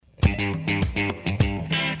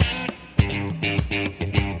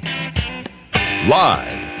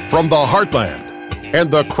Live from the heartland and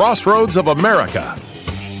the crossroads of America,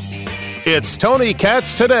 it's Tony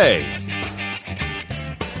Katz Today.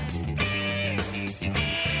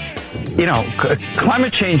 You know,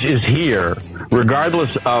 climate change is here,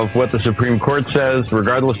 regardless of what the Supreme Court says,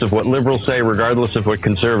 regardless of what liberals say, regardless of what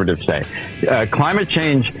conservatives say. Climate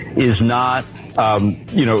change is not, going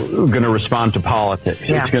to respond to politics.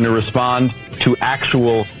 Yeah. It's going to respond to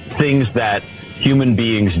actual things that human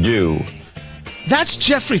beings do. That's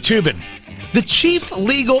Jeffrey Toobin, the chief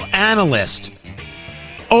legal analyst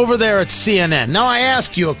over there at CNN. Now, I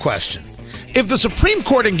ask you a question. If the Supreme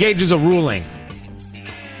Court engages a ruling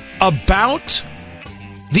about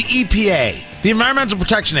the EPA, the Environmental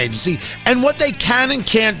Protection Agency, and what they can and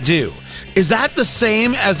can't do, is that the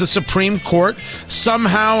same as the Supreme Court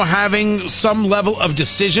somehow having some level of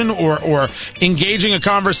decision or engaging a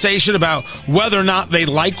conversation about whether or not they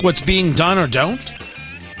like what's being done or don't?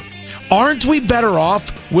 Aren't we better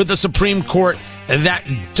off with a Supreme Court that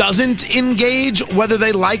doesn't engage whether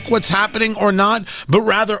they like what's happening or not, but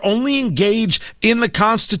rather only engage in the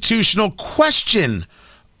constitutional question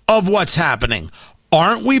of what's happening?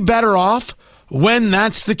 Aren't we better off when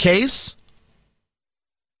that's the case?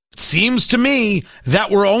 It seems to me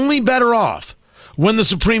that we're only better off when the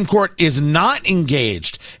Supreme Court is not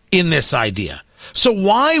engaged in this idea. So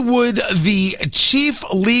why would the chief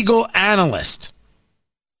legal analyst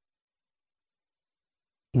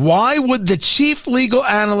for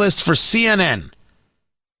CNN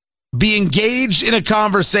be engaged in a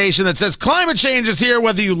conversation that says climate change is here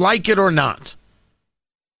whether you like it or not?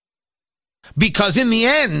 Because in the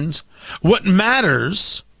end, what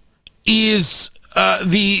matters is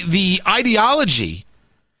the ideology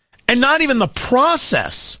and not even the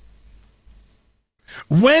process.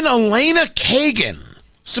 When Elena Kagan,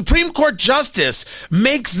 Supreme Court Justice,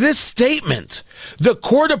 makes this statement, the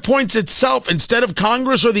court appoints itself instead of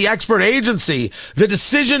Congress or the expert agency, the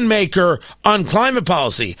decision maker on climate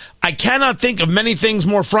policy. I cannot think of many things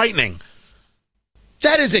more frightening.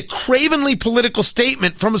 That is a cravenly political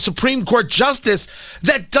statement from a Supreme Court justice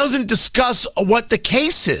that doesn't discuss what the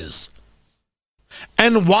case is.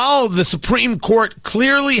 And while the Supreme Court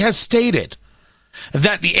clearly has stated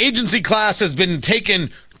that the agency class has been taken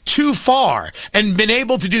too far and been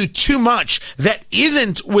able to do too much that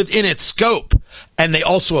isn't within its scope, and they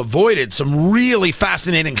also avoided some really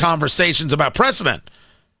fascinating conversations about precedent,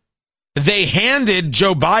 they handed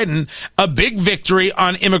Joe Biden a big victory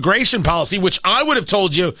on immigration policy, which I would have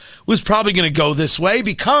told you was probably going to go this way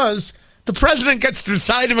because the president gets to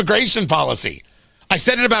decide immigration policy. I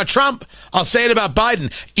said it about Trump. I'll say it about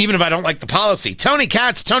Biden, even if I don't like the policy. Tony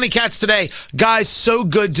Katz Today. Guys, so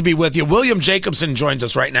good to be with you. William Jacobson joins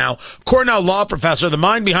us right now, Cornell law professor, the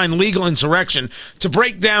mind behind legal insurrection, to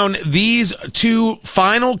break down these two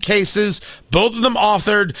final cases, both of them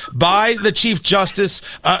authored by the Chief Justice,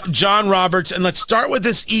 John Roberts. And let's start with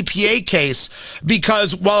this EPA case,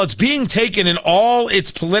 because while it's being taken in all its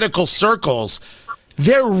political circles,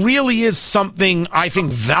 there really is something, I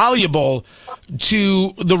think, valuable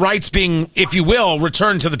to the rights being, if you will,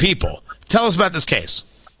 returned to the people. Tell us about this case.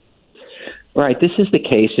 Right. This is the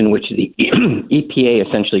case in which the EPA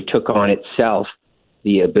essentially took on itself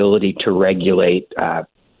the ability to regulate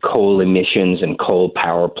coal emissions and coal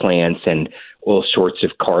power plants and all sorts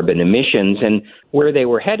of carbon emissions. And where they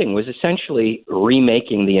were heading was essentially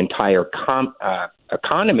remaking the entire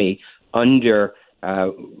economy under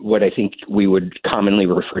what I think we would commonly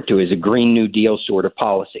refer to as a Green New Deal sort of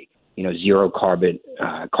policy. You know, zero carbon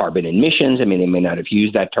emissions. I mean, they may not have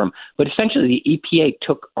used that term, but essentially the EPA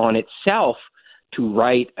took on itself to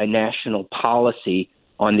write a national policy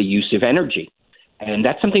on the use of energy. And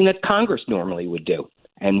that's something that Congress normally would do.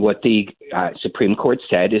 And what the Supreme Court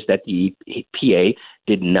said is that the EPA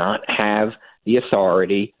did not have the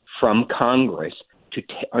authority from Congress to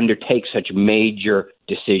undertake such major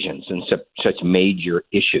decisions and such major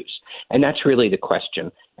issues. And that's really the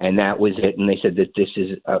question. And that was it. And they said that this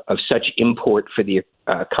is of such import for the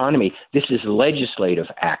economy. This is legislative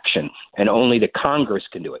action, and only the Congress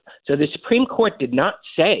can do it. So the Supreme Court did not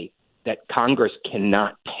say that Congress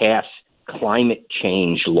cannot pass climate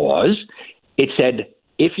change laws. It said,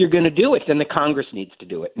 if you're going to do it, then the Congress needs to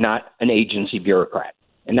do it, not an agency bureaucrat.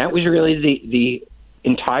 And that was really the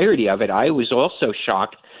entirety of it. I was also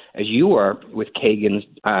shocked, as you were, with Kagan's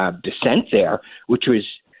dissent there, which was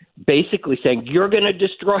basically saying, you're going to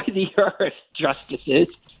destroy the earth, justices.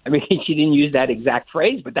 I mean, she didn't use that exact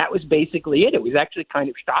phrase, but that was basically it. It was actually kind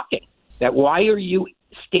of shocking that why are you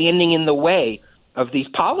standing in the way of these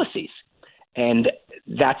policies? And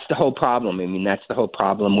that's the whole problem. I mean, that's the whole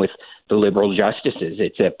problem with the liberal justices.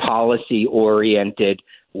 It's a policy-oriented,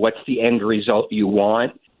 what's the end result you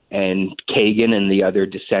want? And Kagan and the other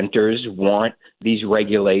dissenters want these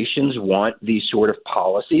regulations, want these sort of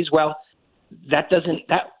policies. Well, that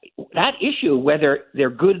issue, whether they're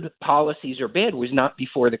good policies or bad, was not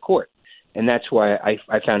before the court. And that's why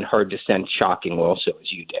I found her dissent shocking also,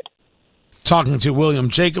 as you did. Talking to William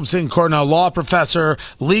Jacobson, Cornell law professor,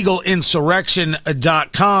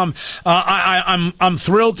 legalinsurrection.com. I'm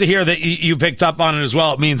thrilled to hear that you picked up on it as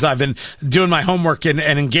well. It means I've been doing my homework and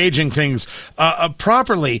engaging things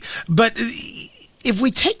properly. But if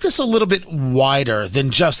we take this a little bit wider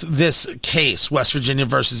than just this case, West Virginia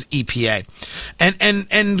versus EPA,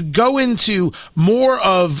 and go into more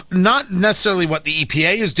of not necessarily what the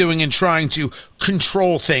EPA is doing in trying to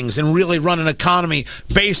control things and really run an economy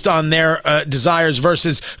based on their desires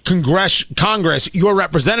versus Congress, your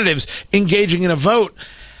representatives, engaging in a vote,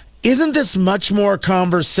 isn't this much more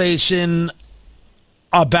conversation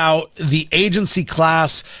about the agency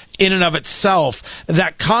class in and of itself,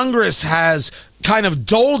 that Congress has kind of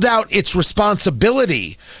doled out its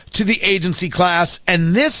responsibility to the agency class,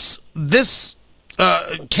 and this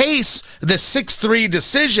case, the 6-3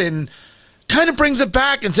 decision, kind of brings it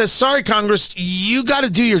back and says, sorry, Congress, you got to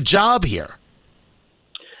do your job here.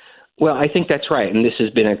 Well, I think that's right, and this has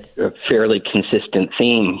been a fairly consistent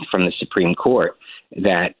theme from the Supreme Court,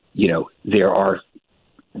 that, there are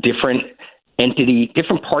different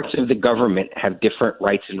parts of the government have different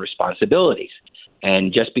rights and responsibilities.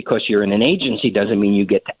 And just because you're in an agency doesn't mean you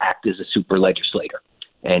get to act as a super legislator.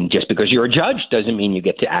 And just because you're a judge doesn't mean you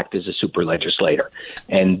get to act as a super legislator.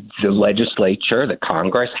 And the legislature, the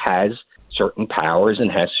Congress, has certain powers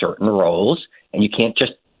and has certain roles, and you can't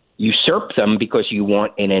just usurp them because you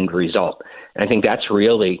want an end result. And I think that's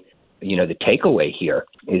really, the takeaway here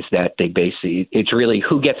is that it's really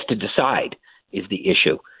who gets to decide is the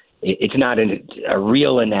issue. It's not a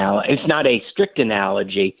real analogy. It's not a strict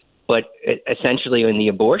analogy. But essentially, in the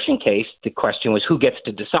abortion case, the question was who gets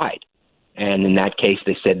to decide. And in that case,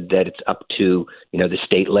 they said that it's up to, the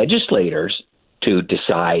state legislators to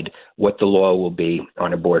decide what the law will be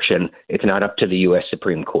on abortion. It's not up to the U.S.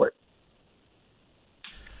 Supreme Court.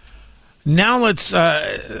 Now let's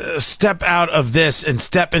step out of this and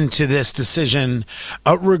step into this decision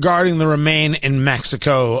regarding the Remain in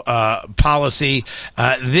Mexico policy.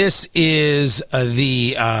 This is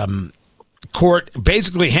the court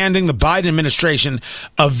basically handing the Biden administration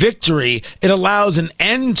a victory. It allows an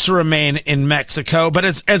end to remain in Mexico. But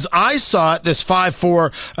as I saw it, this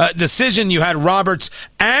 5-4 decision, you had Roberts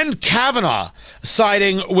and Kavanaugh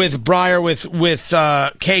siding with Breyer, with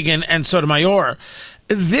Kagan and Sotomayor.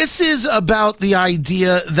 This is about the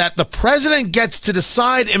idea that the president gets to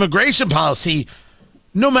decide immigration policy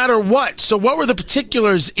no matter what. So what were the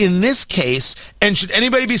particulars in this case, and should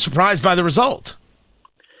anybody be surprised by the result?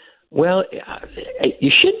 Well,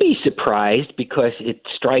 you should be surprised because it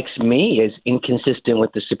strikes me as inconsistent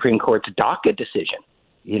with the Supreme Court's DACA decision.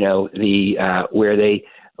 Where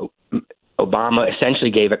Obama essentially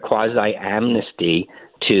gave a quasi-amnesty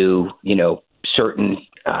to, certain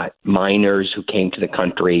minors who came to the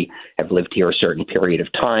country, have lived here a certain period of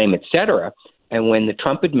time, et cetera. And when the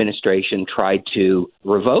Trump administration tried to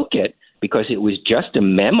revoke it, because it was just a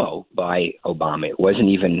memo by Obama, it wasn't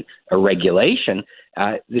even a regulation,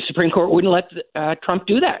 the Supreme Court wouldn't let Trump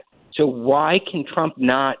do that. So why can Trump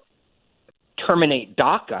not terminate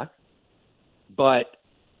DACA, but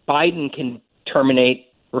Biden can terminate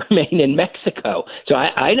Remain in Mexico? So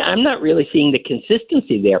I'm not really seeing the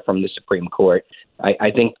consistency there from the Supreme Court.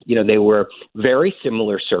 I think, they were very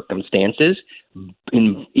similar circumstances.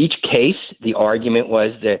 In each case, the argument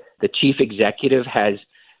was that the chief executive has,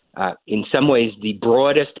 in some ways, the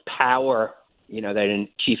broadest power that a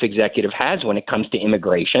chief executive has when it comes to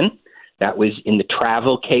immigration. That was in the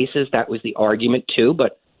travel cases. That was the argument, too.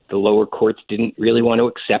 But the lower courts didn't really want to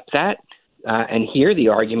accept that. And here the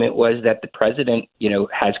argument was that the president,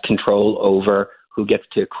 has control over who gets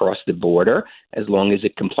to cross the border as long as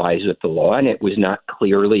it complies with the law. And it was not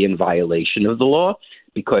clearly in violation of the law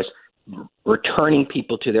because returning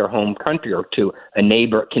people to their home country or to a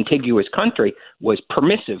contiguous country was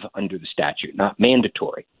permissive under the statute, not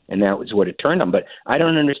mandatory. And that was what it turned on. But I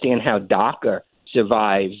don't understand how DACA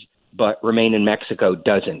survives, but Remain in Mexico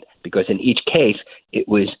doesn't, because in each case, it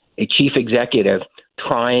was a chief executive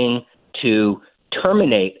trying to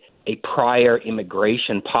terminate a prior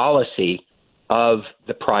immigration policy of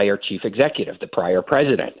the prior chief executive, the prior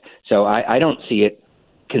president. So I don't see it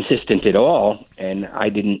consistent at all. And I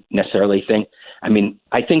didn't necessarily think,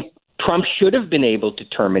 I think Trump should have been able to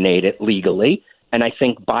terminate it legally. And I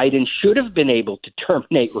think Biden should have been able to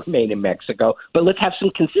terminate Remain in Mexico, but let's have some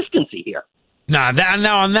consistency here.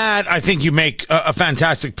 Now on that, I think you make a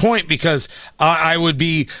fantastic point, because I would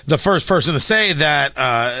be the first person to say that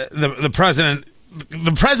the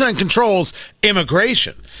president controls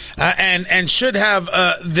immigration and should have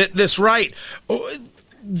this right.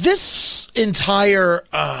 This entire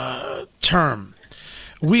term,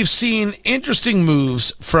 we've seen interesting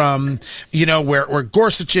moves from, where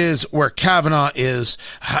Gorsuch is, where Kavanaugh is,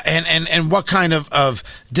 and what kind of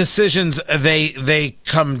decisions they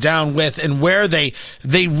come down with, and where they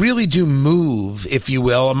really do move, if you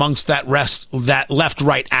will, amongst that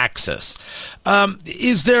left-right axis.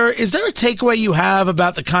 Is there a takeaway you have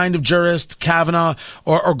about the kind of jurist Kavanaugh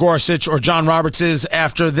or Gorsuch or John Roberts is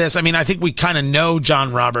after this? I mean, I think we kind of know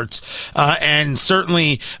John Roberts, and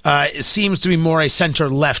certainly it seems to be more a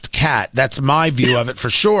center-left cat. That's my view of it for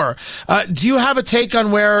sure. Do you have a take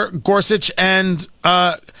on where Gorsuch and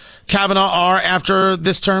Kavanaugh are after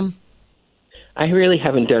this term? I really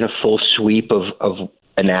haven't done a full sweep of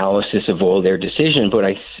analysis of all their decisions, but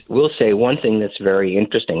I will say one thing that's very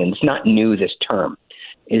interesting, and it's not new this term,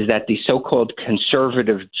 is that the so-called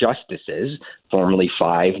conservative justices, formerly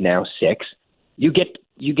 5, now 6, you get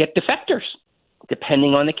defectors.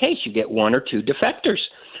 Depending on the case, you get 1 or 2 defectors.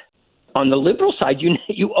 On the liberal side,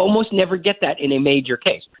 you almost never get that in a major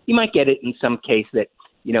case. You might get it in some case that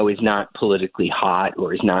is not politically hot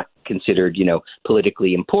or is not considered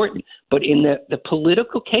politically important. But in the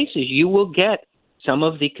political cases, you will get some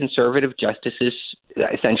of the conservative justices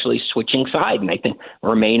essentially switching side. And I think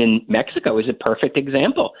Remain in Mexico is a perfect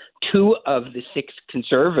example. 2 of the 6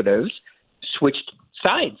 conservatives switched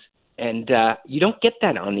sides. And you don't get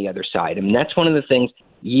that on the other side. I mean, that's one of the things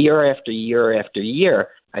year after year after year,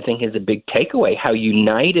 I think is a big takeaway, how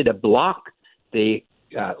united a bloc the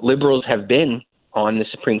liberals have been on the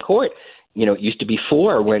Supreme Court. It used to be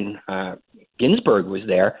 4 when Ginsburg was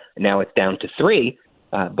there, and now it's down to 3.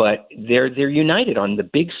 But they're united on the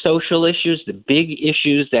big social issues, the big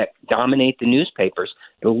issues that dominate the newspapers.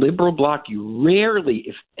 The liberal bloc, you rarely,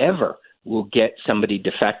 if ever, will get somebody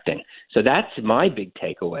defecting. So that's my big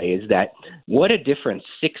takeaway, is that what a difference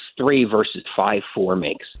 6-3 versus 5-4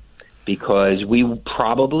 makes. Because we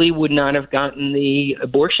probably would not have gotten the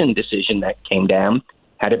abortion decision that came down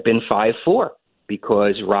had it been 5-4,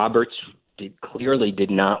 because Roberts clearly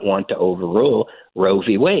did not want to overrule Roe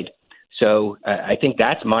v. Wade. So I think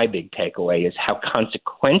that's my big takeaway, is how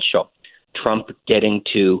consequential Trump getting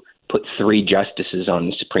to put 3 justices on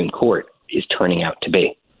the Supreme Court is turning out to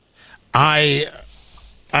be.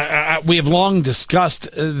 We have long discussed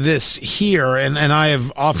this here, and I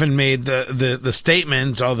have often made the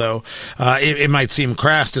statement, although it might seem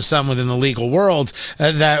crass to some within the legal world,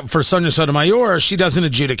 that for Sonia Sotomayor, she doesn't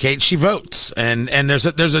adjudicate, she votes, and there's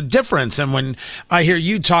a difference. And when I hear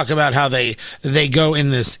you talk about how they go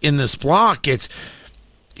in this block,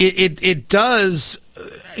 it does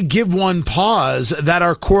give one pause that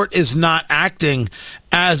our court is not acting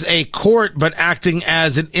as a court, but acting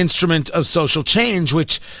as an instrument of social change,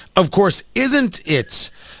 which, of course, isn't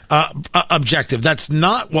its objective. That's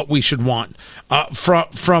not what we should want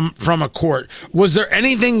from a court. Was there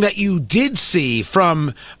anything that you did see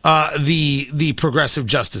from the progressive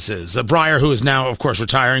justices, Breyer, who is now, of course,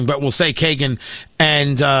 retiring, but we'll say Kagan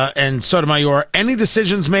and Sotomayor, any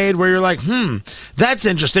decisions made where you're like, that's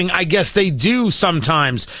interesting, I guess they do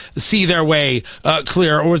sometimes see their way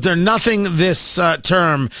clear, or was there nothing this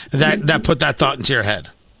term that put that thought into your head?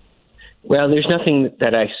 Well, there's nothing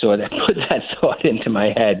that I saw that put that thought into my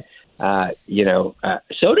head.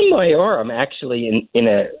 Sotomayor, I'm actually in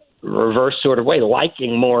a reverse sort of way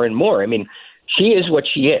liking more and more. I mean, she is what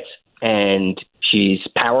she is, and she's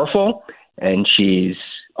powerful, and she's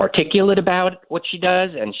articulate about what she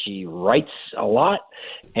does, and she writes a lot.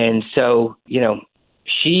 And so,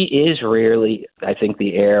 she is really, I think,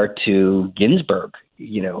 the heir to Ginsburg.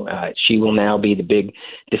 She will now be the big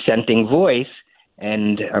dissenting voice.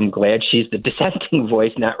 And I'm glad she's the dissenting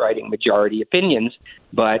voice, not writing majority opinions.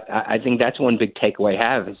 But I think that's one big takeaway I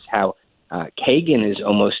have, is how Kagan is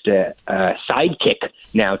almost a sidekick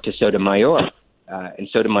now to Sotomayor. And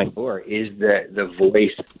Sotomayor is the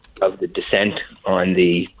voice of the dissent on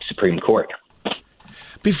the Supreme Court.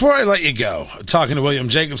 Before I let you go, talking to William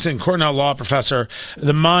Jacobson, Cornell law professor,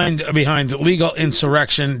 the mind behind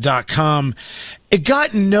legalinsurrection.com, it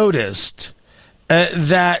got noticed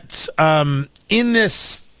that in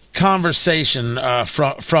this conversation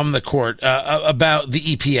from the court about the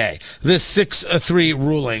EPA, this 6-3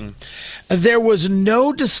 ruling, there was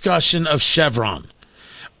no discussion of Chevron,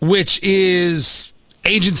 which is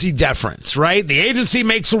agency deference, right? The agency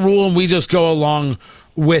makes a rule and we just go along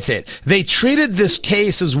with it. They treated this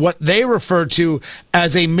case as what they refer to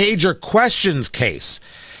as a major questions case.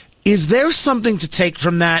 Is there something to take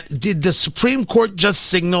from that? Did the Supreme Court just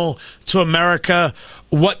signal to America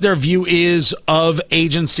what their view is of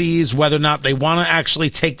agencies, whether or not they want to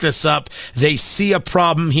actually take this up? They see a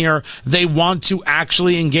problem here. They want to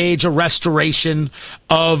actually engage a restoration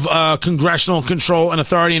of congressional control and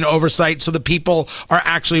authority and oversight so the people are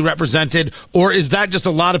actually represented? Or is that just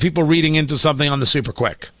a lot of people reading into something on the super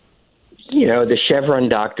quick? You know, the Chevron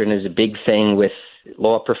doctrine is a big thing with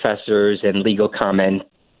law professors and legal comment.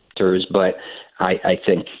 But I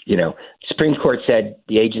think, Supreme Court said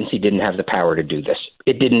the agency didn't have the power to do this.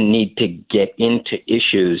 It didn't need to get into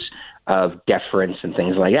issues of deference and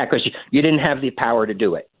things like that because you didn't have the power to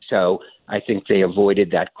do it. So I think they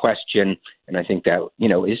avoided that question. And I think that,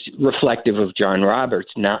 is reflective of John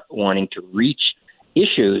Roberts not wanting to reach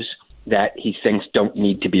issues that he thinks don't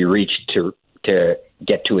need to be reached to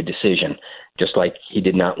get to a decision, just like he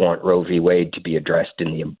did not want Roe v. Wade to be addressed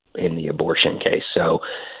in the abortion case. So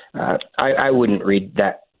I wouldn't read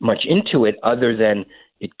that much into it other than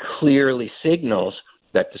it clearly signals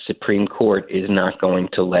that the Supreme Court is not going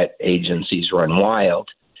to let agencies run wild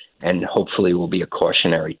and hopefully will be a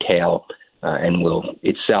cautionary tale and will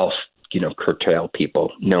itself, curtail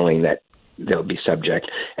people knowing that they'll be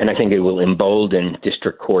subject. And I think it will embolden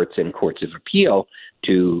district courts and courts of appeal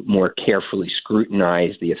to more carefully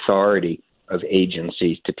scrutinize the authority of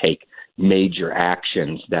agencies to take major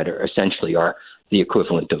actions that are essentially the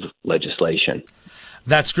equivalent of legislation.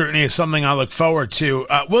 That scrutiny is something I look forward to.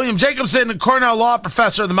 William Jacobson, Cornell Law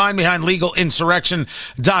Professor, the mind behind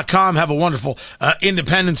LegalInsurrection.com. Have a wonderful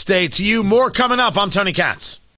Independence Day to you. More coming up. I'm Tony Katz.